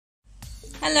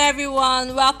Hello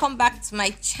everyone, welcome back to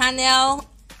my channel.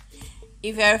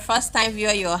 If you're a first time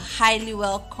viewer, you're highly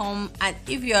welcome, and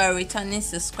if you're a returning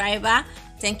subscriber,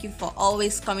 thank you for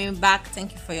always coming back.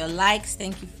 Thank you for your likes,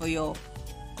 thank you for your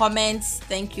comments,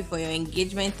 thank you for your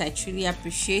engagement. I truly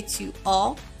appreciate you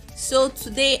all. So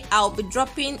today I'll be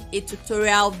dropping a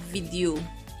tutorial video.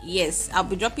 Yes, I'll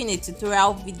be dropping a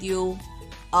tutorial video.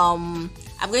 I'm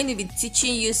going to be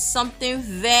teaching you something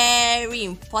very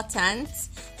important,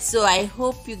 so I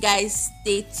hope you guys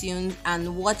stay tuned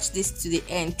and watch this to the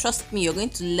end. Trust me, you're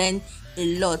going to learn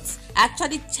a lot. I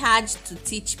actually charge to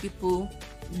teach people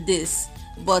this,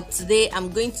 but today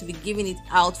I'm going to be giving it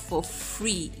out for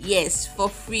free. Yes, for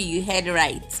free, you heard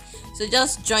right. So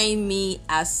just join me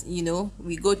as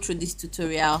we go through this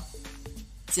tutorial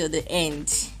till the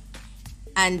end.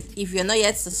 And if you're not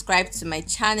yet subscribed to my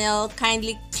channel,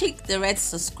 kindly click the red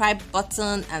subscribe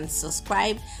button and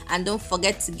subscribe, and don't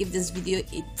forget to give this video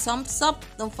a thumbs up.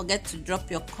 Don't forget to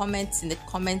drop your comments in the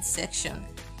comment section.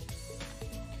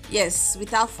 Yes,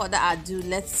 without further ado,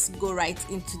 let's go right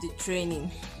into the training.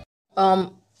 We're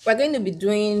going to be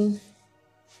doing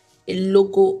a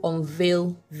logo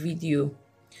unveil video.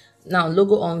 Now,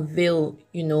 logo unveil,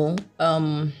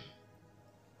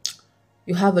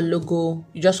 you have a logo,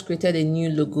 you just created a new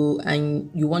logo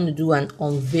and you want to do an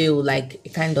unveil, like a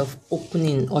kind of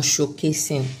opening or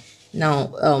showcasing.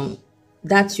 Now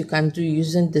that you can do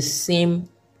using the same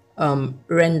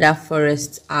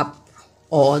Renderforest app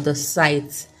or the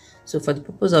site. So for the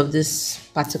purpose of this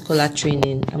particular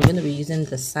training, I'm going to be using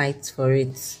the site for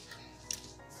it.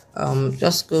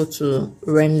 Just go to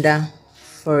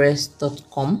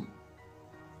renderforest.com.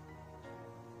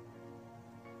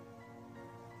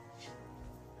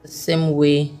 The same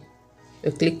way,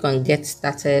 you click on get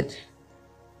started.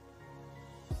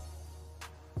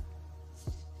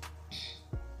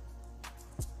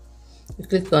 You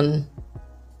click on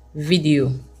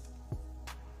video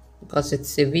because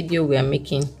it's a video we are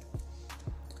making.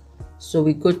 So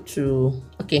we go to,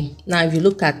 okay, now if you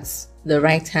look at the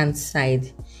right hand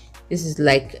side, this is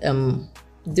like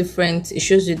different, it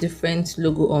shows you different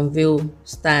logo unveil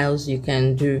styles you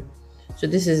can do. So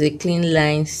this is a clean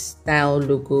line style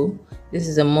logo. This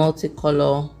is a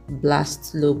multicolor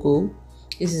blast logo.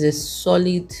 This is a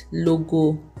solid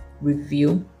logo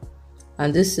review.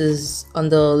 And this is on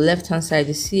the left hand side,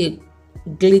 you see a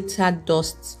glitter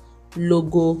dust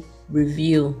logo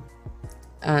review,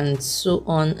 and so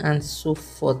on and so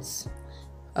forth.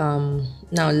 Now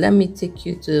let me take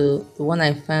you to the one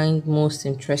I find most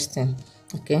interesting.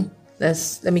 Okay,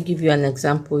 let me give you an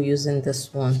example using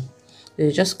this one. You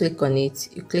just click on it,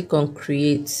 you click on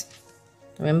create.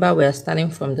 Remember, we are starting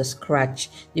from the scratch.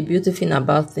 The beautiful thing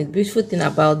about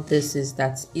this is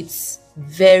that it's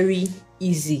very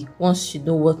easy once you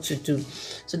know what to do.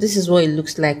 So this is what it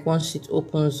looks like once it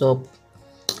opens up.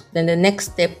 Then the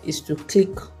next step is to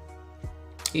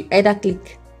you either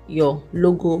click your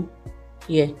logo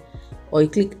here or you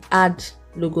click add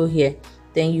logo here,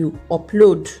 then you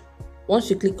upload. Once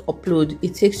you click upload,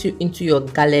 it takes you into your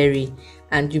gallery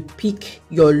and you pick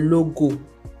your logo,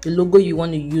 the logo you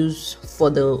want to use for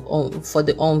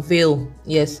the unveil.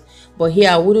 Yes, but here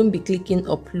I wouldn't be clicking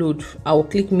upload. I will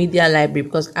click media library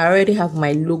because I already have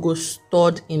my logo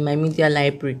stored in my media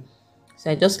library.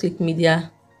 So I just click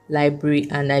media library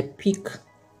and I pick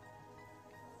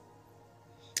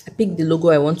the logo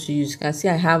I want to use. You can see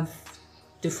I have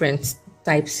different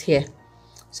types here.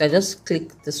 So I just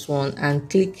click this one and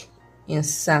click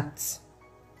insert.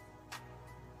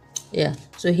 Yeah,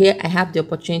 so here I have the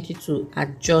opportunity to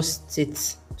adjust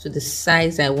it to the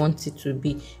size I want it to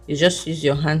be. You just use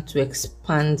your hand to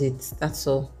expand it, that's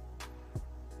all.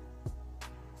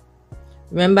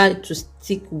 Remember to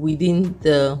stick within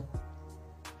the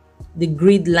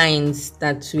grid lines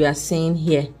that we are seeing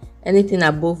here. Anything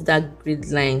above that grid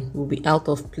line will be out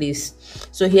of place.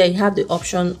 So here you have the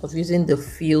option of using the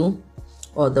fill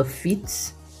or the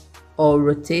fit or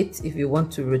rotate if you want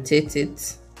to rotate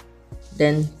it.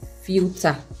 Then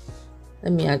filter,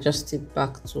 let me adjust it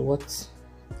back to what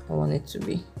I want it to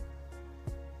be.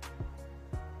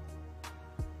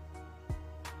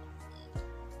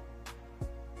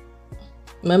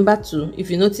 Remember to, if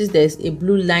you notice there's a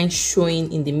blue line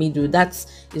showing in the middle, that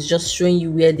is just showing you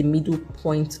where the middle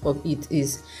point of it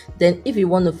is. Then if you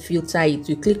want to filter it,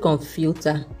 you click on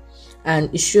filter and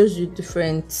it shows you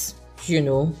different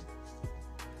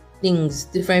things,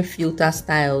 different filter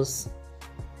styles.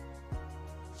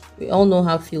 We all know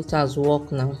how filters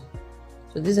work now.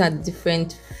 So these are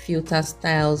different filter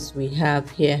styles we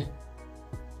have here.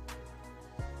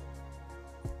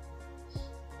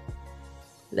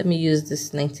 Let me use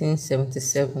this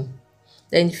 1977.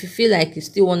 Then if you feel like you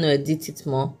still want to edit it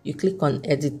more, you click on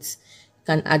edit. You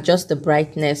can adjust the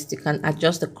brightness, you can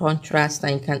adjust the contrast,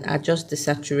 and you can adjust the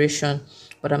saturation.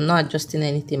 But I'm not adjusting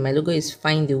anything. My logo is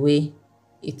fine the way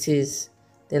it is.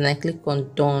 Then I click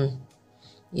on done.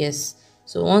 Yes.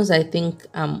 So once I think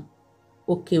I'm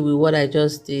okay with what I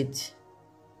just did,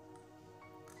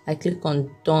 I click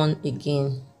on done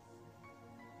again.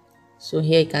 So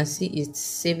here you can see it's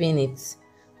saving it.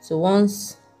 So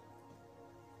once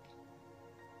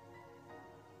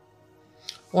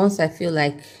I feel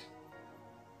like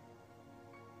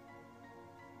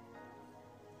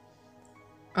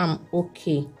I'm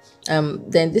okay,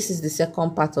 then this is the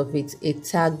second part of it, a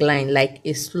tagline, like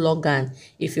a slogan.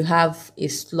 If you have a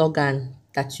slogan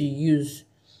that you use,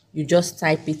 you just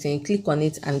type it in, click on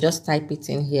it and just type it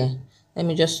in here. Let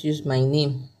me just use my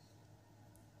name.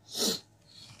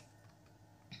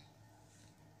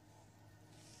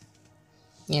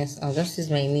 Yes, I'll just use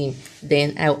my name.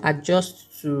 Then I'll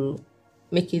adjust to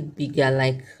make it bigger,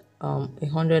 like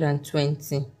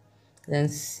 120. Then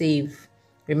save.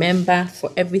 Remember,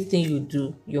 for everything you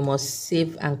do, you must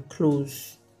save and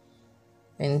close.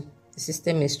 And the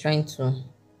system is trying to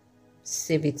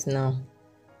save it now.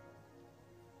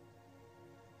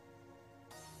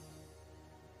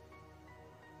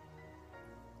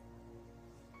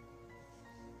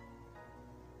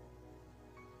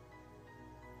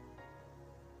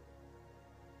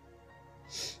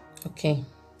 Okay,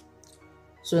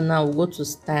 so now we'll go to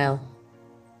style.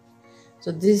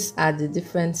 So these are the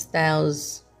different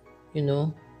styles, you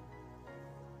know,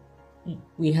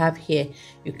 we have here.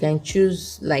 You can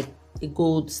choose like a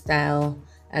gold style,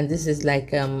 and this is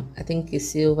like I think a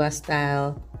silver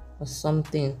style or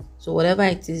something. So whatever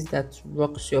it is that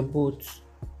rocks your boat,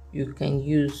 you can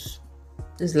use.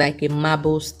 This is like a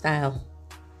marble style.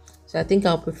 So I think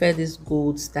I'll prefer this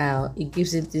gold style. It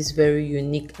gives it this very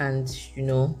unique and, you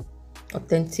know,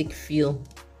 authentic feel.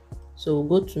 So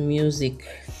we'll go to music.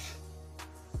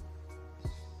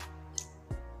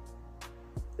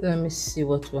 Let me see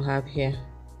what we'll have here.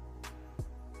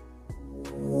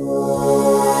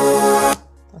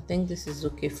 I think this is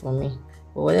okay for me.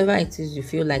 But whatever it is you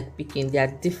feel like picking, there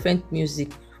are different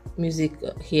music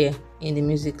here in the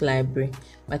music library.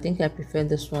 I think I prefer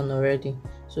this one already.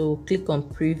 So we'll click on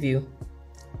preview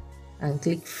and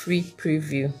click free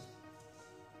preview.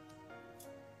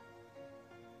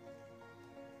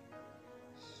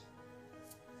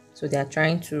 So they are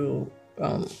trying to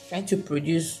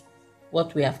produce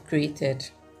what we have created.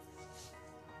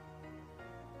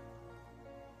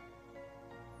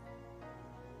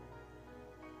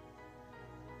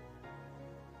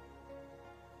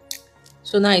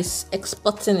 So now it's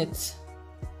exporting it.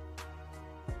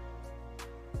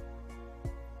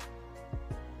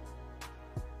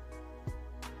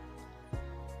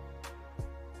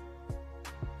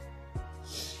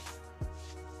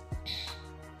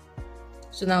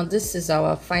 So now this is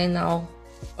our final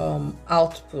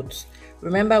output.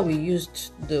 Remember, we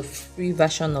used the free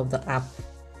version of the app,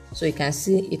 so you can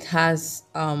see it has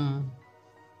a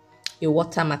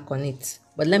watermark on it.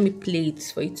 But let me play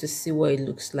it for you to see what it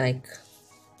looks like.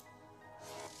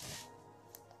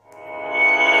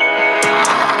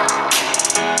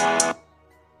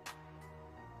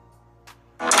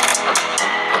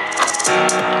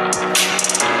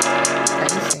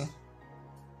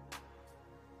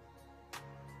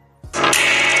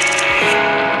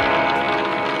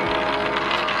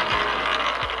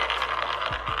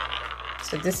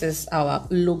 So this is our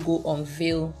logo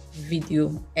unveil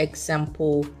video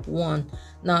example 1.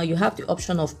 Now you have the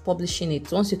option of publishing it.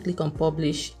 Once you click on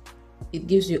publish, it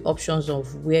gives you options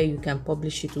of where you can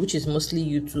publish it, which is mostly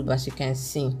YouTube, as you can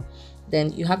see.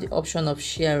 Then you have the option of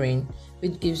sharing,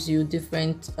 which gives you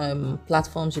different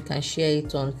platforms you can share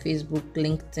it on: Facebook,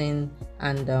 LinkedIn,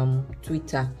 and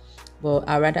Twitter. But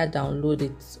I'd rather download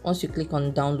it. Once you click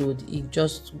on download, it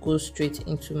just goes straight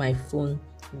into my phone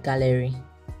gallery.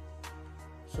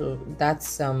 So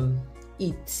that's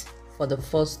it for the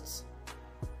first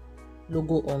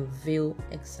logo unveil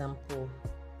example.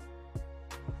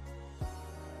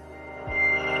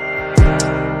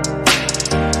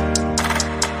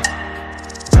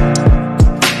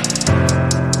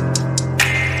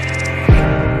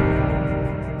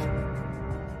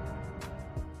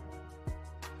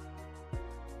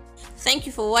 Thank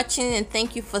you for watching, and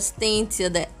thank you for staying till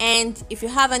the end. If you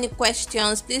have any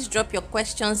questions, please drop your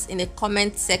questions in the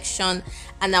comment section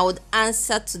and I would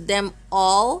answer to them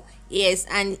all. Yes,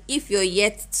 and if you're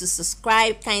yet to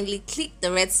subscribe, kindly click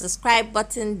the red subscribe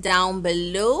button down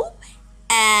below,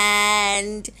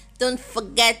 and don't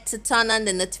forget to turn on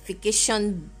the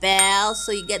notification bell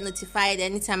so you get notified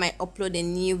anytime I upload a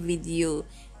new video.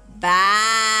 Bye.